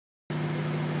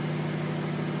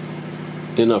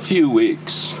In a few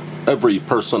weeks, every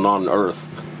person on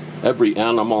earth, every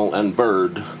animal and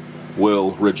bird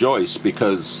will rejoice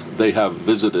because they have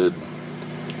visited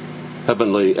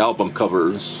heavenly album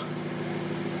covers.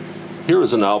 Here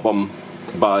is an album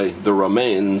by the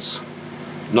Remains,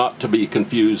 not to be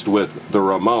confused with the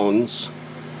Ramones.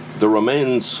 The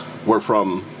Remains were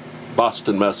from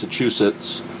Boston,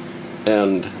 Massachusetts,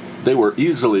 and they were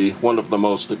easily one of the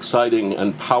most exciting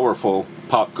and powerful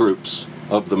pop groups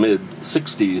of the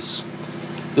mid-60s.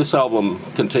 This album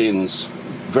contains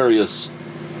various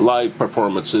live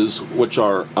performances which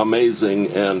are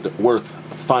amazing and worth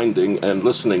finding and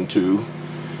listening to,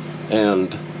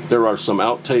 and there are some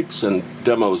outtakes and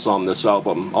demos on this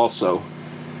album also.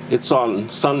 It's on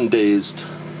Sundazed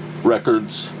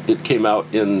Records. It came out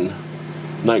in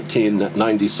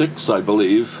 1996, I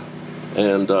believe,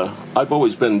 and I've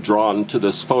always been drawn to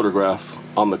this photograph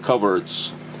on the cover.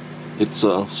 It's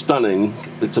stunning.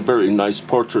 It's a very nice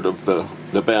portrait of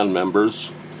the band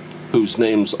members, whose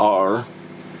names are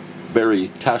Barry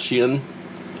Tashian,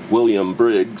 William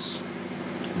Briggs,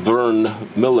 Vern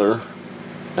Miller,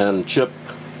 and Chip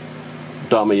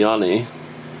Damiani.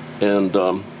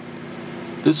 And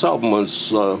this album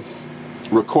was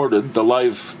recorded. The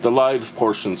live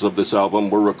portions of this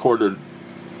album were recorded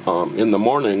in the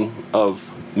morning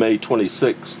of May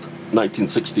 26th,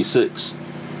 1966.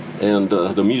 And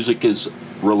the music is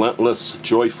relentless,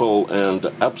 joyful, and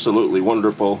absolutely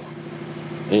wonderful.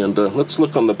 And let's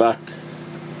look on the back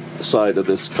side of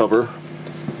this cover.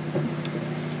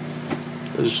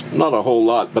 There's not a whole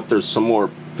lot, but there's some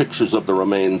more pictures of the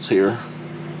Remains here.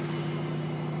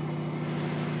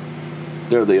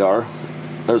 There they are.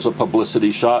 There's a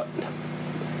publicity shot.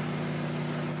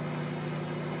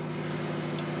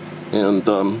 And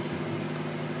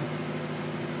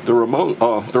the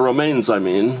Remains,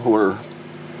 were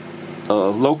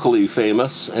locally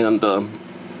famous, and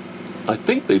I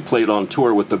think they played on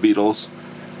tour with the Beatles.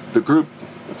 The group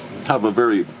have a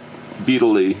very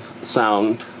Beatle-y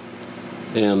sound,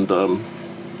 and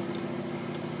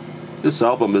this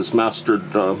album is mastered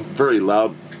very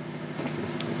loud.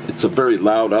 It's a very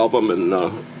loud album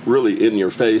and really in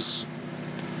your face,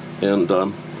 and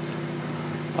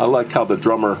I like how the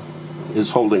drummer is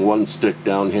holding one stick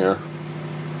down here.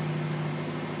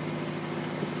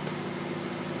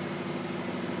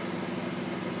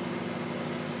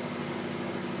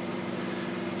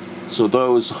 So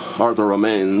those are the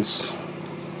Remains.